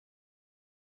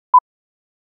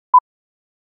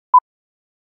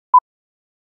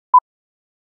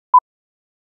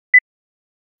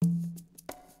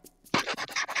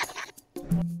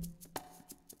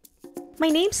My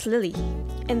name's Lily,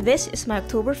 and this is my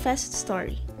Oktoberfest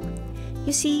story.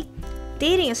 You see,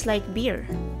 dating is like beer.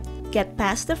 Get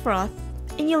past the froth,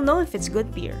 and you'll know if it's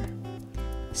good beer.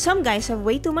 Some guys have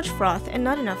way too much froth and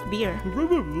not enough beer,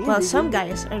 while some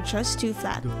guys are just too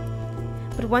flat.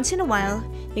 But once in a while,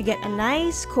 you get a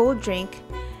nice cold drink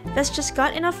that's just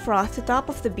got enough froth to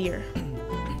top off the beer.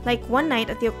 Like one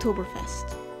night at the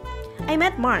Oktoberfest. I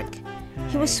met Mark.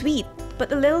 He was sweet,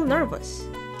 but a little nervous.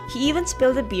 He even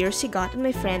spilled the beers he got on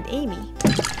my friend Amy.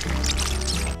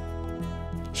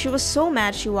 She was so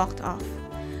mad she walked off,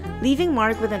 leaving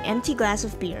Mark with an empty glass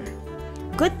of beer.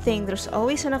 Good thing there's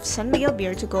always enough San Miguel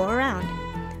beer to go around,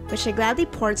 which I gladly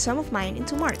poured some of mine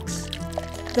into Mark's.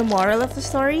 The moral of the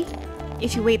story?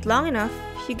 If you wait long enough,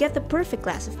 you get the perfect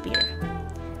glass of beer.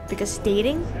 Because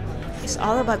dating is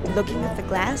all about looking at the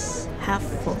glass half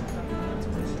full.